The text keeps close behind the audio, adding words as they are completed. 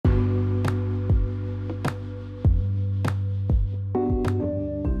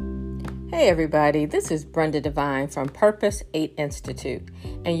Hey everybody, this is Brenda Devine from Purpose 8 Institute,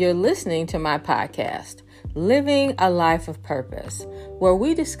 and you're listening to my podcast, Living a Life of Purpose, where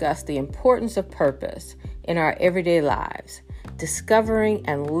we discuss the importance of purpose in our everyday lives. Discovering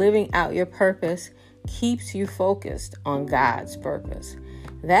and living out your purpose keeps you focused on God's purpose.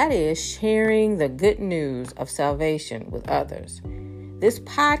 That is sharing the good news of salvation with others. This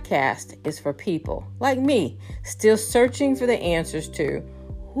podcast is for people like me, still searching for the answers to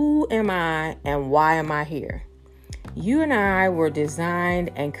who am I and why am I here? You and I were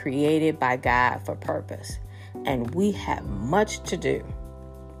designed and created by God for purpose, and we have much to do.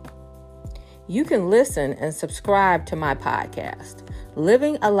 You can listen and subscribe to my podcast,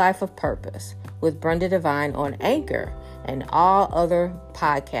 Living a Life of Purpose with Brenda Devine on Anchor and all other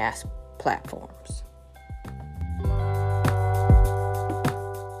podcast platforms.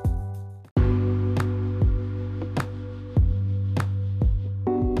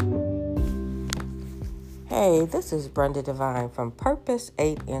 Hey, this is Brenda Devine from Purpose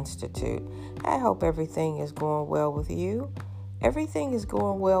 8 Institute. I hope everything is going well with you. Everything is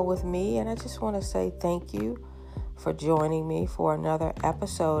going well with me, and I just want to say thank you for joining me for another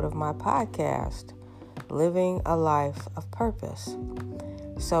episode of my podcast, Living a Life of Purpose.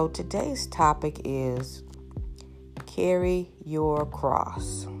 So today's topic is carry your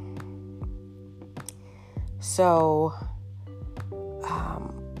cross. So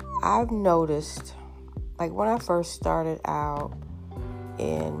I've noticed, like when I first started out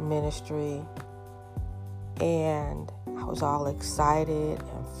in ministry and I was all excited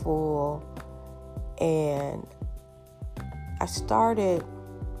and full, and I started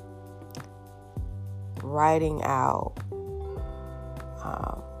writing out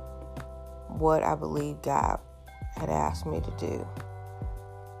what I believe God had asked me to do.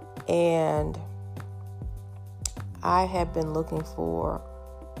 And I had been looking for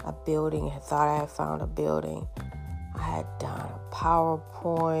a building. I thought I had found a building. I had done a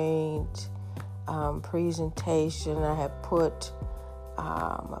PowerPoint presentation. I had put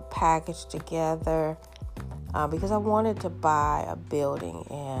a package together because I wanted to buy a building,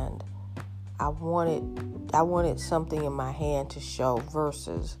 and I wanted something in my hand to show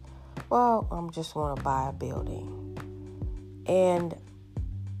versus, well, I just want to buy a building. And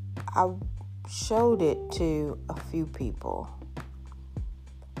I showed it to a few people.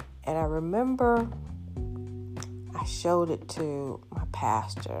 And I remember I showed it to my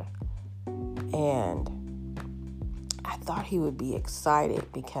pastor, and I thought he would be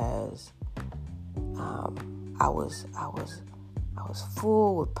excited because I was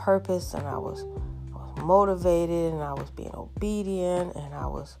full with purpose, and I was motivated, and I was being obedient, and I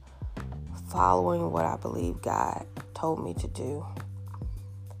was following what I believe God told me to do.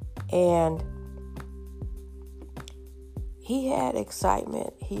 And he had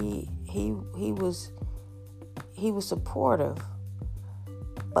excitement. He was supportive,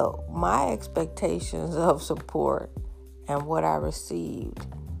 but my expectations of support and what I received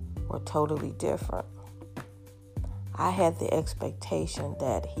were totally different. I had the expectation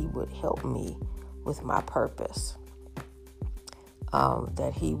that he would help me with my purpose,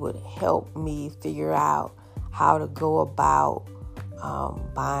 that he would help me figure out how to go about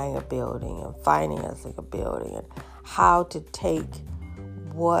buying a building and financing a building, and how to take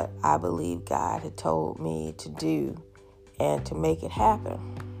what I believe God had told me to do and to make it happen.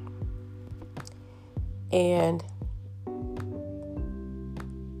 And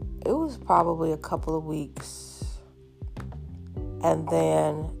it was probably a couple of weeks, and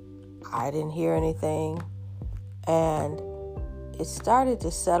then I didn't hear anything, and it started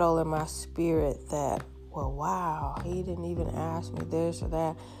to settle in my spirit that, well, wow, he didn't even ask me this or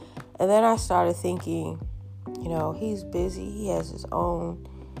that. And then I started thinking, he's busy. He has his own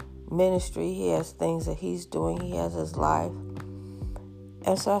ministry. He has things that he's doing. He has his life.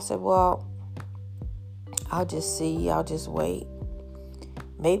 And so I said, well, I'll just see. I'll just wait.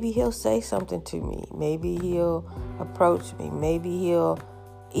 Maybe he'll say something to me. Maybe he'll approach me. Maybe he'll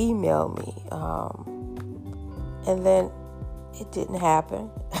email me. And then it didn't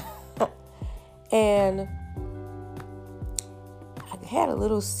happen. And I had a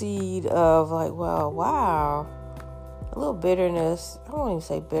little seed of like, well, wow, a little bitterness. I won't even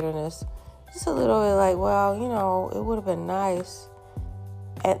say bitterness. Just a little bit like, well, it would have been nice.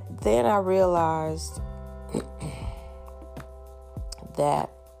 And then I realized that,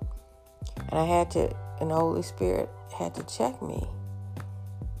 and the Holy Spirit had to check me,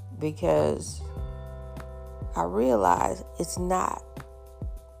 because I realized it's not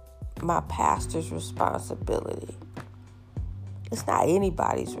my pastor's responsibility. It's not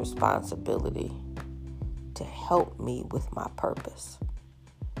anybody's responsibility to help me with my purpose.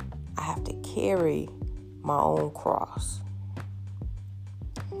 I have to carry my own cross.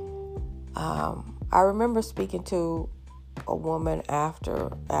 I remember speaking to a woman after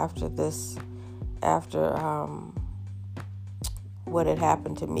what had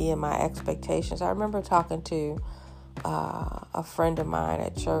happened to me and my expectations. I remember talking to a friend of mine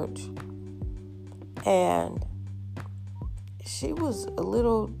at church, and she was a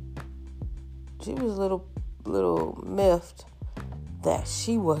little miffed that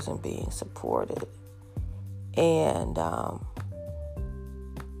she wasn't being supported. And I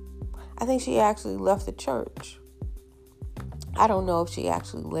think she actually left the church. I don't know if she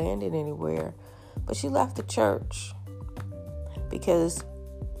actually landed anywhere, but she left the church because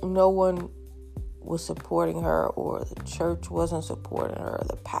no one was supporting her, or the church wasn't supporting her, or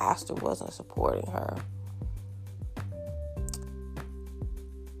the pastor wasn't supporting her.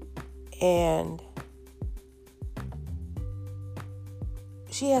 And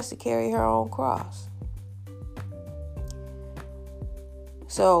she has to carry her own cross.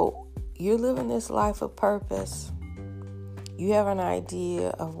 So you're living this life of purpose. You have an idea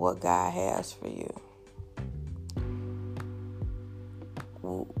of what God has for you.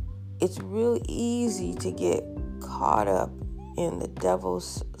 It's really easy to get caught up in the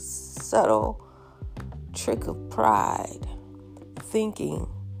devil's subtle trick of pride, thinking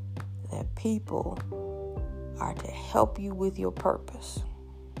that people are to help you with your purpose,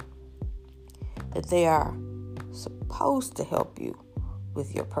 that they are supposed to help you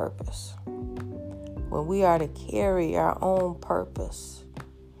with your purpose, when we are to carry our own purpose.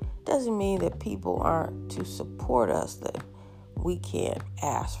 Doesn't mean that people aren't to support us, that we can't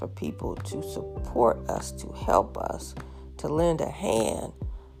ask for people to support us, to help us, to lend a hand.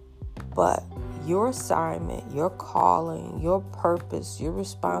 But your assignment, your calling, your purpose, your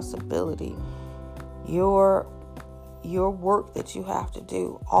responsibility, your work that you have to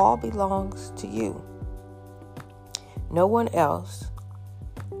do, all belongs to you. No one else.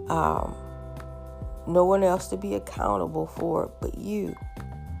 No one else to be accountable for it but you.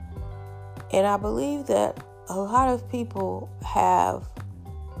 And I believe that a lot of people have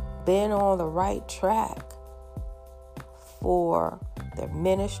been on the right track for their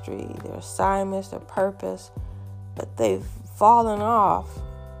ministry, their assignments, their purpose, but they've fallen off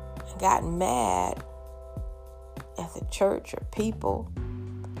and gotten mad at the church or people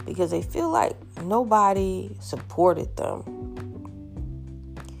because they feel like nobody supported them.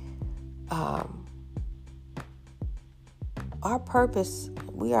 Our purpose,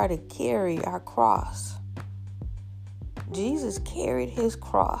 we are to carry our cross. Jesus carried his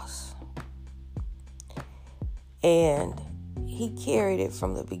cross, and he carried it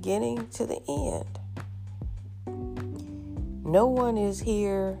from the beginning to the end. No one is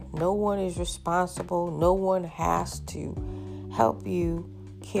here, no one is responsible, no one has to help you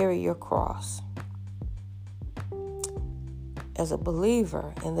carry your cross. As a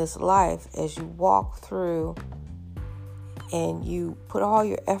believer in this life, as you walk through and you put all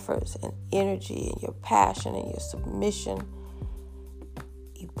your efforts and energy and your passion and your submission,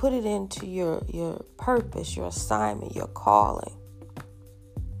 you put it into your purpose, your assignment, your calling.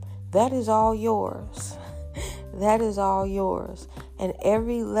 That is all yours. That is all yours. And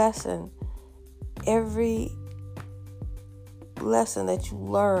every lesson that you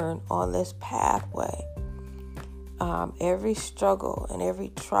learn on this pathway, every struggle and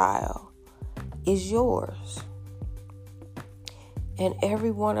every trial is yours. And every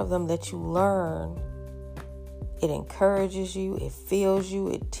one of them that you learn, it encourages you, it fills you,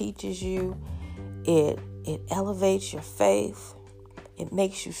 it teaches you, it elevates your faith, it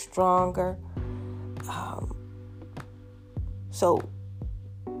makes you stronger. So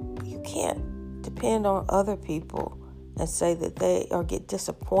you can't depend on other people and say that they or get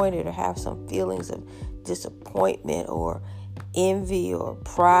disappointed or have some feelings of disappointment or envy or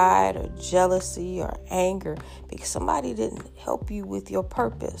pride or jealousy or anger because somebody didn't help you with your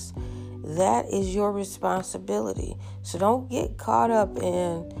purpose. That is your responsibility. So don't get caught up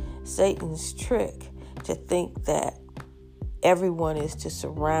in Satan's trick to think that everyone is to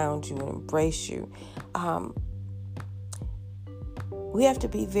surround you and embrace you. We have to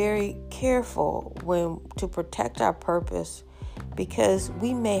be very careful to protect our purpose, because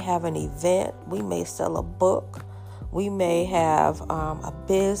we may have an event, we may sell a book, we may have a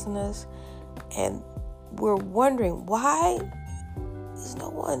business, and we're wondering, why is no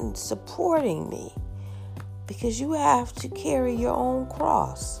one supporting me? Because you have to carry your own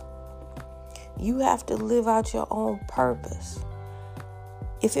cross. You have to live out your own purpose.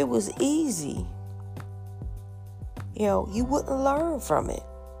 If it was easy, you wouldn't learn from it.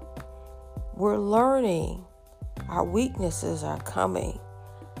 We're learning. Our weaknesses are coming.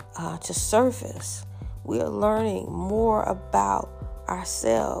 to surface. We are learning more about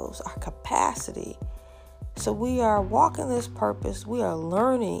ourselves, our capacity. So we are walking this purpose. We are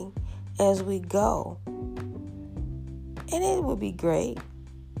learning as we go. And it would be great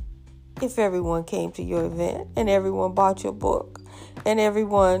if everyone came to your event and everyone bought your book and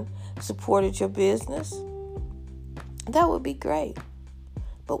everyone supported your business. That would be great.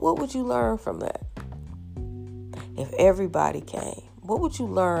 But what would you learn from that? If everybody came, what would you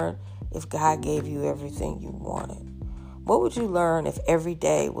learn if God gave you everything you wanted? What would you learn if every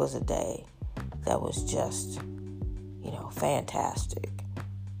day was a day that was just, fantastic?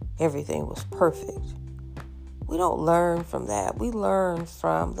 Everything was perfect. We don't learn from that. We learn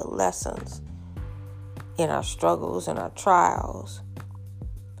from the lessons in our struggles and our trials.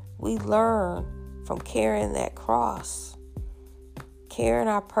 We learn from carrying that cross, carrying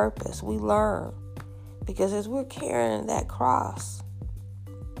our purpose. We learn because as we're carrying that cross,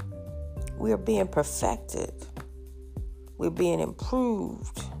 we are being perfected. We're being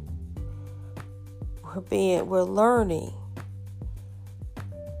improved. We're learning.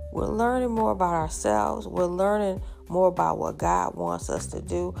 We're learning more about ourselves. We're learning more about what God wants us to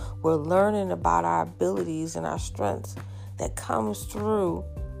do. We're learning about our abilities and our strengths that comes through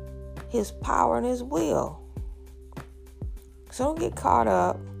His power and His will. So don't get caught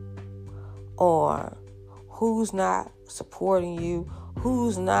up on who's not supporting you,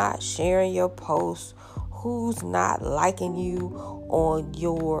 who's not sharing your posts, who's not liking you on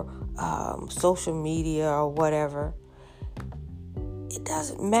your social media or whatever. It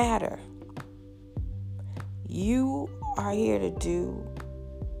doesn't matter. You are here to do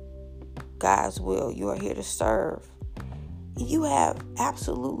God's will. You are here to serve. You have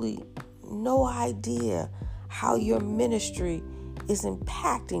absolutely no idea how your ministry is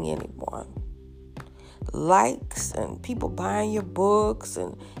impacting anyone. Likes and people buying your books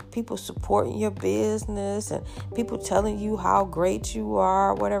and people supporting your business and people telling you how great you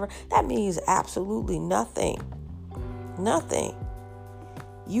are, whatever. That means absolutely nothing. Nothing.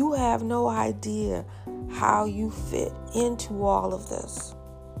 You have no idea how you fit into all of this.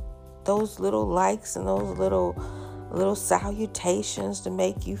 Those little likes and those little salutations to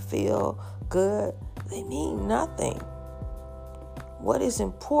make you feel good, they mean nothing. What is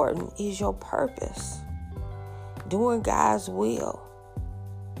important is your purpose. Doing God's will.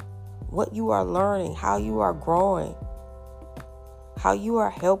 What you are learning, how you are growing, how you are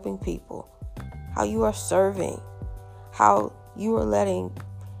helping people, how you are serving, how you are letting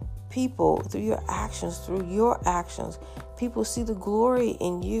people, through your actions, people see the glory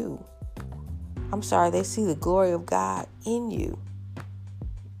in you. They see the glory of God in you.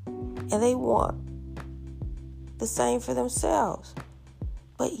 And they want the same for themselves.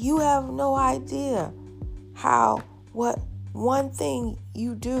 But you have no idea what one thing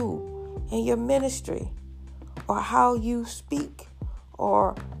you do in your ministry or how you speak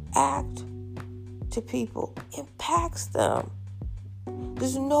or act to people impacts them.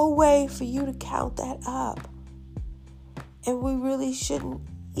 There's no way for you to count that up. And we really shouldn't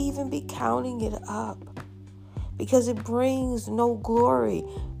even be counting it up because it brings no glory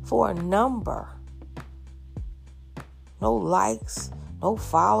for a number. No likes, no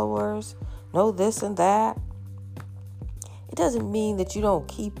followers, no this and that. It doesn't mean that you don't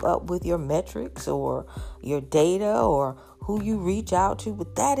keep up with your metrics or your data or who you reach out to,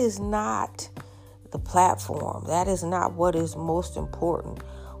 but that is not the platform. That is not what is most important.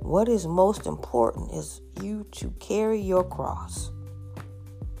 What is most important is you to carry your cross.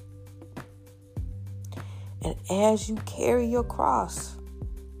 And as you carry your cross,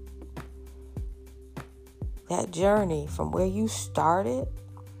 that journey from where you started,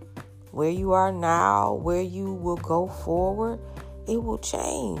 where you are now, where you will go forward, it will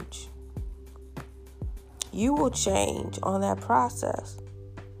change. You will change on that process.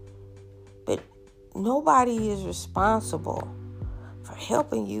 But nobody is responsible for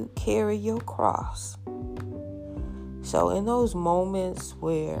helping you carry your cross. So in those moments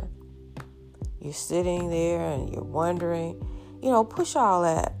where you're sitting there and you're wondering, push all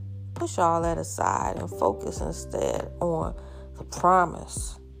that aside and focus instead on the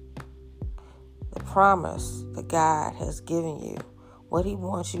promise that God has given you, what He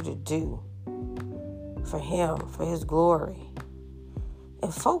wants you to do for Him, for His glory.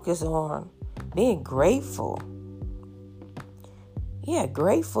 And focus on being grateful. Yeah,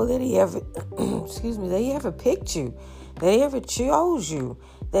 grateful that He ever, that He ever picked you, that He ever chose you,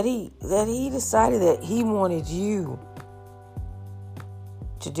 that He decided that He wanted you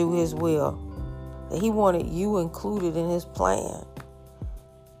to do His will, that He wanted you included in His plan.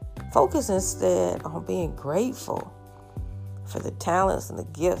 Focus instead on being grateful for the talents and the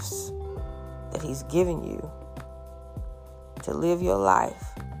gifts that He's given you to live your life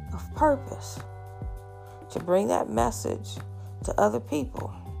of purpose, to bring that message to other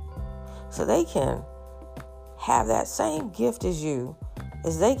people so they can have that same gift as you,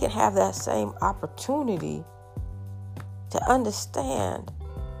 as they can have that same opportunity to understand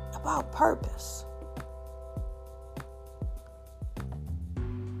about purpose.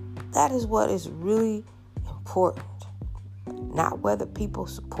 That is what is really important. Not whether people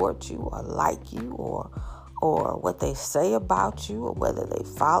support you or like you or what they say about you or whether they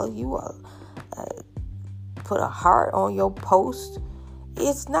follow you or put a heart on your post.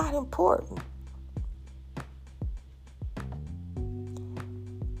 It's not important.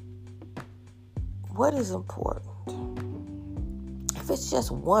 What is important? If it's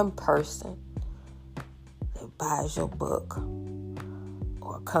just one person that buys your book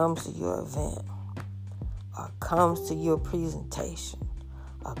or comes to your event or comes to your presentation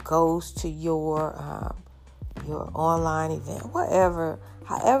or goes to your online event, whatever,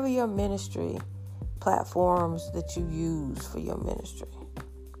 however your ministry platforms that you use for your ministry,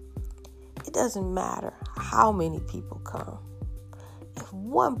 it doesn't matter how many people come. If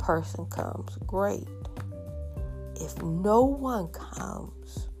one person comes, great. If no one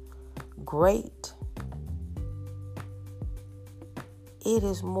comes, great. It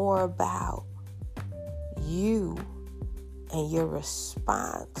is more about you and your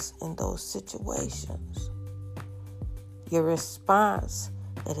response in those situations. Your response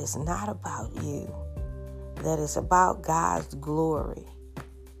that is not about you, that is about God's glory.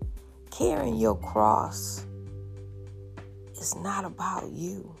 Carrying your cross is not about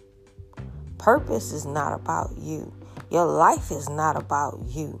you. Purpose is not about you. Your life is not about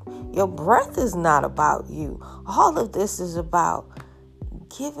you. Your breath is not about you. All of this is about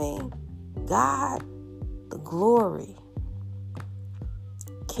giving God the glory,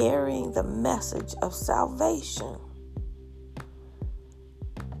 carrying the message of salvation,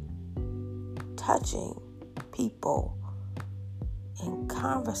 touching people in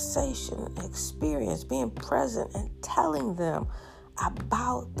conversation, experience, being present and telling them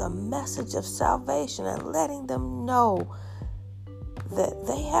about the message of salvation and letting them know that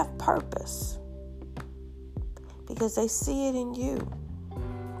they have purpose because they see it in you.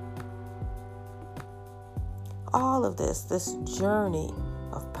 All of this journey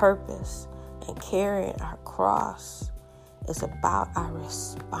of purpose and carrying our cross is about our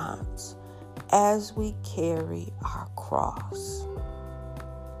response as we carry our cross.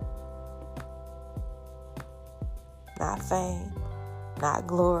 Not fame, not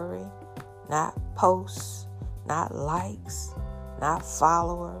glory, not posts, not likes, not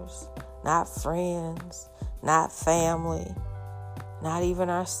followers, not friends, not family, not even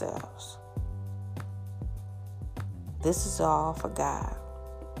ourselves. This is all for God.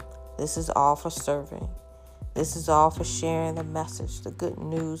 This is all for serving. This is all for sharing the message, the good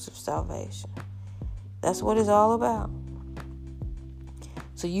news of salvation. That's what it's all about.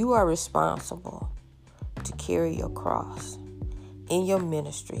 So you are responsible to carry your cross in your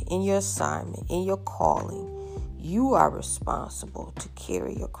ministry, in your assignment, in your calling. You are responsible to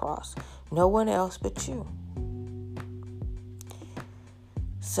carry your cross. No one else but you.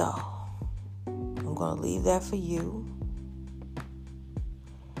 So, I'm going to leave that for you.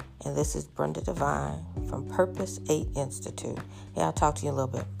 And this is Brenda Devine from Purpose 8 Institute. Yeah, I'll talk to you in a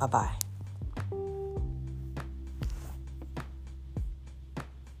little bit. Bye-bye.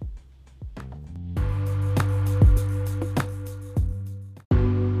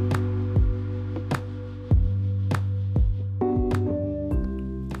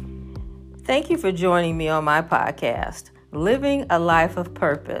 Thank you for joining me on my podcast, Living a Life of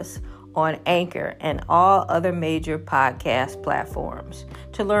Purpose, on Anchor and all other major podcast platforms.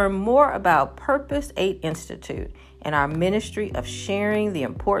 To learn more about Purpose 8 Institute and our ministry of sharing the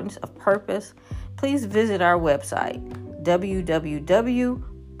importance of purpose, please visit our website,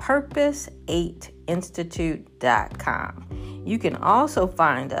 www.purpose8institute.com. You can also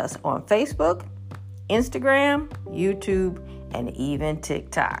find us on Facebook, Instagram, YouTube, and even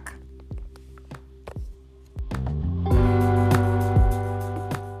TikTok.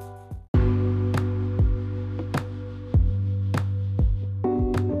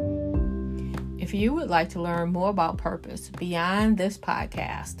 If you would like to learn more about purpose beyond this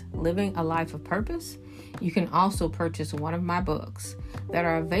podcast, Living a Life of Purpose, you can also purchase one of my books that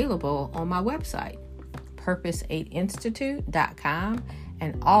are available on my website, purpose8institute.com,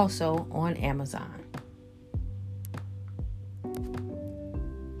 and also on Amazon.